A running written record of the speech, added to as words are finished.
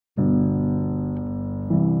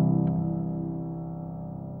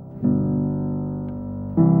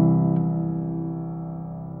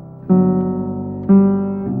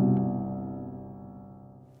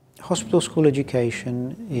hospital school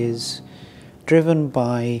education is driven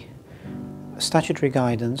by statutory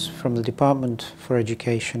guidance from the Department for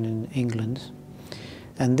Education in England,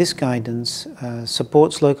 and this guidance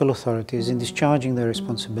supports local authorities in discharging their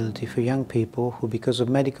responsibility for young people who, because of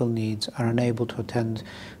medical needs, are unable to attend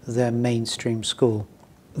their mainstream school.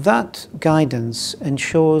 That guidance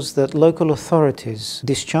ensures that local authorities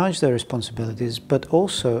discharge their responsibilities, but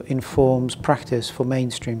also informs practice for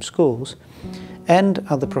mainstream schools and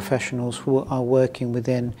other professionals who are working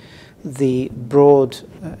within the broad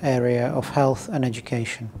area of health and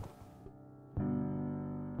education.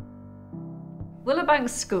 Willowbank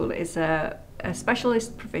School is a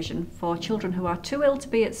specialist provision for children who are too ill to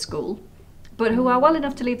be at school, but who are well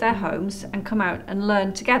enough to leave their homes and come out and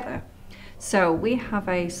learn together. So we have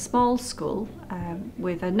a small school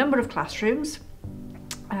with a number of classrooms,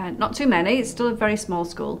 not too many, it's still a very small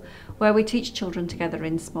school, where we teach children together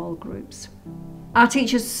in small groups. Our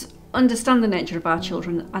teachers understand the nature of our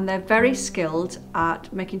children, and they're very skilled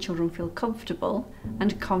at making children feel comfortable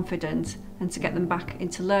and confident and to get them back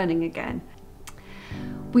into learning again.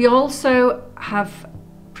 We also have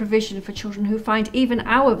provision for children who find even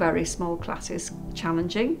our very small classes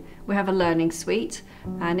challenging. We have a learning suite,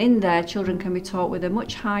 and in there children can be taught with a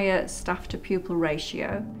much higher staff to pupil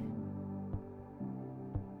ratio.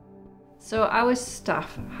 So our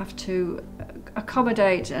staff have to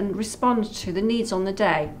accommodate and respond to the needs on the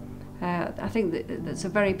day. I think that's a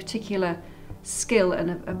very particular skill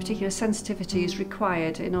and a particular sensitivity is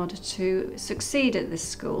required in order to succeed at this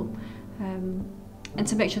school, and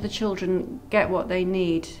to make sure the children get what they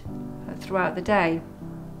need throughout the day.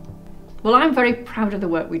 Well, I'm very proud of the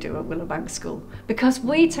work we do at Willowbank School, because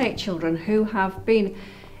we take children who have been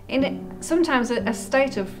in sometimes a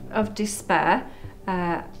state of despair,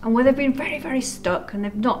 and where they've been very, very stuck and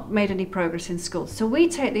they've not made any progress in school. So we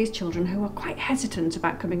take these children who are quite hesitant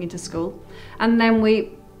about coming into school, and then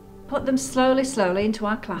we put them slowly into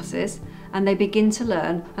our classes, and they begin to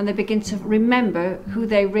learn and they begin to remember who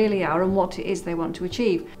they really are and what it is they want to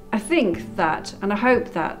achieve. I think that, and I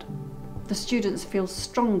hope that, the students feel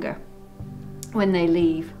stronger when they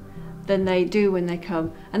leave than they do when they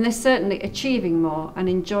come, and they're certainly achieving more and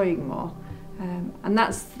enjoying more, and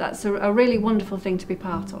that's a really wonderful thing to be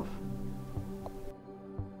part of.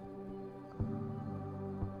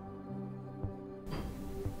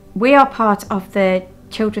 We are part of the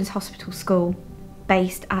Children's Hospital School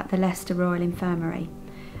based at the Leicester Royal Infirmary,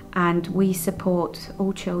 and we support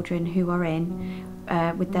all children who are in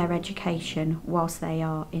with their education whilst they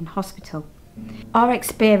are in hospital. Our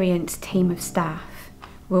experienced team of staff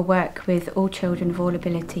will work with all children of all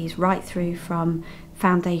abilities right through from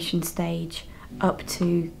foundation stage up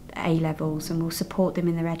to A-levels, and will support them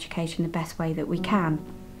in their education the best way that we can.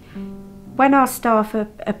 When our staff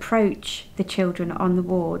approach the children on the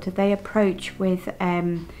ward, they approach with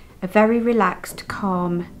a very relaxed,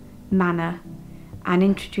 calm manner and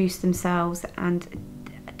introduce themselves and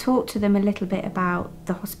talk to them a little bit about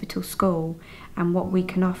the hospital school and what we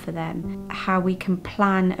can offer them, how we can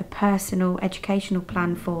plan a personal educational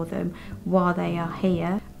plan for them while they are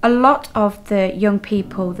here. A lot of the young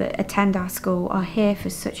people that attend our school are here for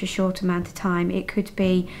such a short amount of time. It could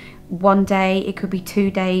be one day, it could be 2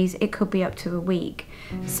 days, it could be up to a week.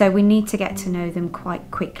 So we need to get to know them quite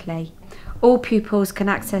quickly. All pupils can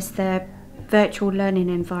access their virtual learning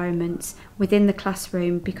environments within the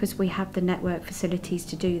classroom because we have the network facilities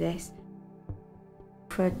to do this.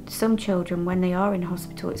 For some children, when they are in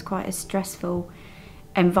hospital, it's quite a stressful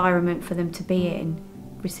environment for them to be in,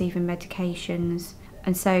 receiving medications,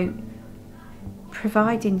 and so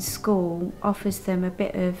providing school offers them a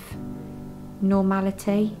bit of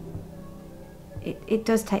normality. It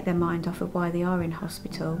does take their mind off of why they are in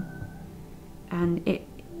hospital, and it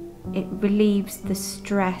relieves the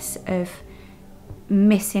stress of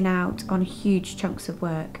missing out on huge chunks of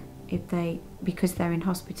work because they're in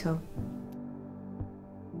hospital.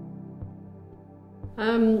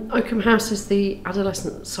 Oakham House is the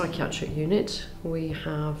adolescent psychiatric unit. We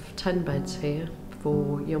have 10 beds here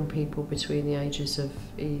for young people between the ages of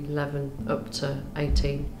 11 up to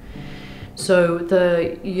 18. So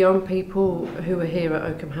the young people who are here at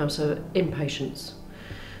Oakham House are inpatients.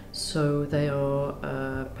 So they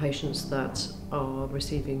are patients that are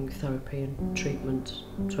receiving therapy and treatment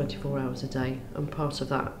 24 hours a day, and part of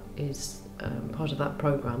that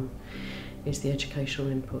programme is the educational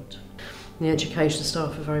input. The education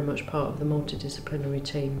staff are very much part of the multidisciplinary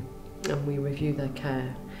team, and we review their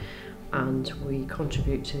care and we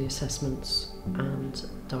contribute to the assessments and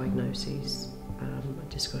diagnoses,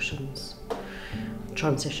 discussions,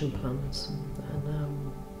 transition plans,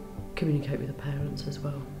 and communicate with the parents as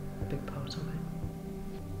well, a big part of it.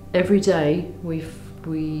 Every day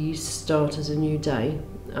we start as a new day,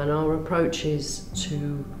 and our approach is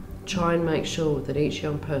to try and make sure that each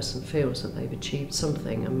young person feels that they've achieved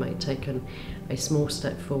something and may take a small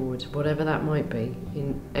step forward, whatever that might be,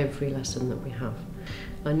 in every lesson that we have.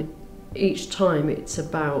 And each time it's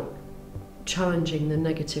about challenging the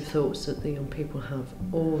negative thoughts that the young people have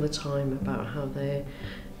all the time about how they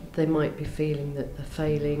might be feeling that they're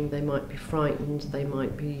failing, they might be frightened, they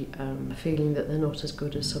might be feeling that they're not as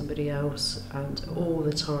good as somebody else, and all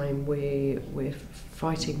the time we're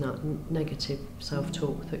fighting that negative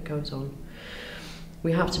self-talk that goes on.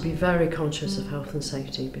 We have to be very conscious of health and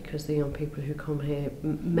safety, because the young people who come here,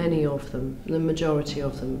 many of them, the majority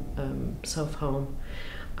of them, self-harm,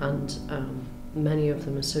 and many of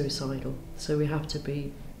them are suicidal. So we have to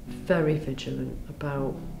be very vigilant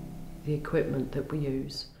about the equipment that we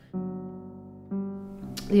use.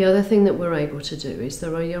 The other thing that we're able to do is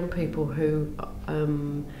there are young people who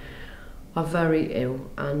are very ill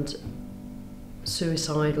and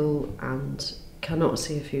suicidal and cannot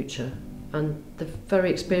see a future, and the very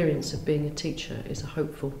experience of being a teacher is a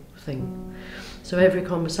hopeful thing. So every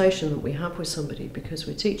conversation that we have with somebody, because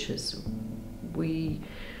we're teachers, we're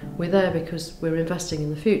there because we're investing in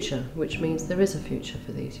the future, which means there is a future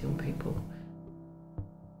for these young people.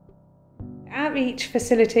 Outreach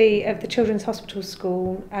facility of the Children's Hospital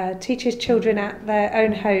School teaches children at their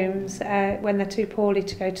own homes when they're too poorly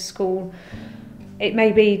to go to school. It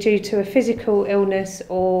may be due to a physical illness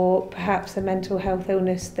or perhaps a mental health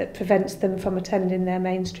illness that prevents them from attending their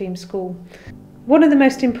mainstream school. One of the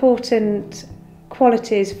most important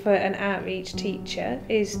qualities for an outreach teacher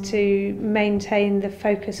is to maintain the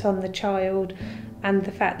focus on the child and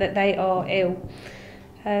the fact that they are ill.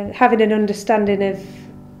 Having an understanding of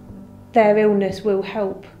their illness will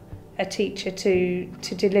help a teacher to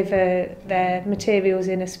deliver their materials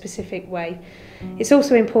in a specific way. It's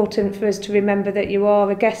also important for us to remember that you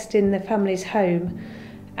are a guest in the family's home,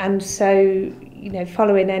 and so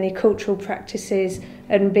following any cultural practices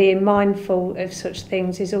and being mindful of such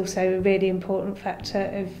things is also a really important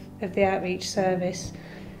factor of the outreach service.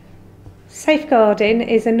 Safeguarding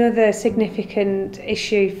is another significant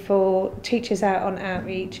issue for teachers out on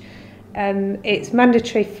outreach. It's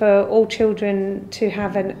mandatory for all children to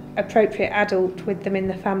have an appropriate adult with them in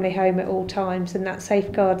the family home at all times, and that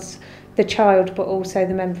safeguards the child but also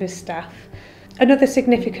the member of staff. Another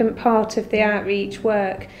significant part of the outreach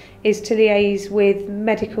work is to liaise with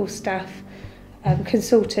medical staff,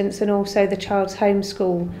 consultants, and also the child's home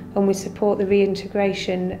school, and we support the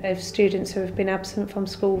reintegration of students who have been absent from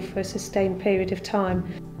school for a sustained period of time.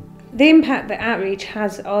 The impact that outreach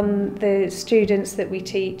has on the students that we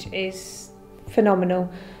teach is phenomenal.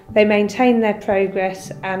 They maintain their progress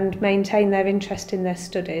and maintain their interest in their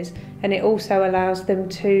studies, and it also allows them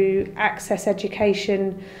to access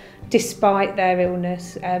education despite their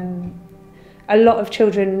illness. A lot of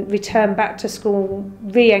children return back to school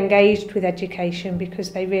re-engaged with education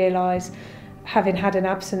because they realise, having had an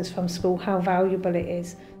absence from school, how valuable it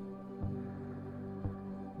is.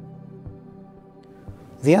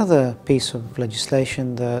 The other piece of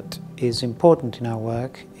legislation that is important in our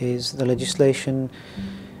work is the legislation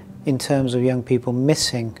in terms of young people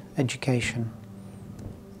missing education.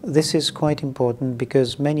 This is quite important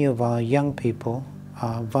because many of our young people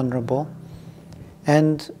are vulnerable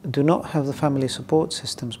and do not have the family support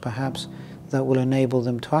systems perhaps that will enable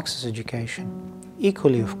them to access education.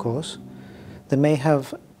 Equally, of course, they may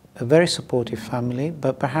have a very supportive family,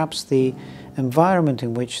 but perhaps the environment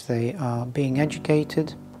in which they are being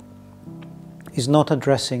educated is not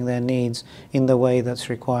addressing their needs in the way that's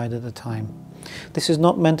required at the time. This is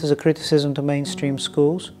not meant as a criticism to mainstream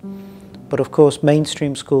schools, but of course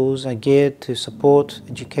mainstream schools are geared to support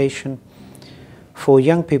education for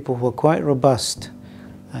young people who are quite robust.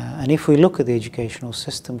 And if we look at the educational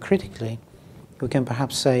system critically, we can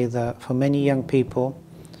perhaps say that for many young people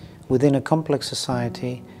within a complex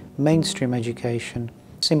society, mainstream education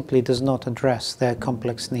simply does not address their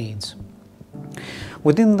complex needs.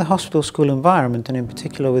 Within the hospital school environment, and in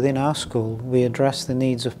particular within our school, we address the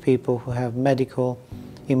needs of people who have medical,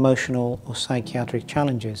 emotional or psychiatric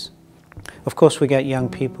challenges. Of course, we get young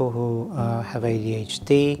people who have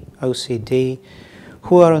ADHD, OCD,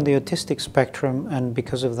 who are on the autistic spectrum, and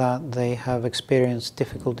because of that they have experienced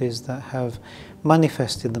difficulties that have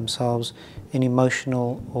manifested themselves in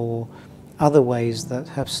emotional or other ways that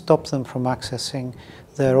have stopped them from accessing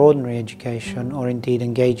their ordinary education or indeed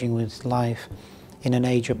engaging with life in an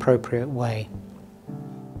age-appropriate way.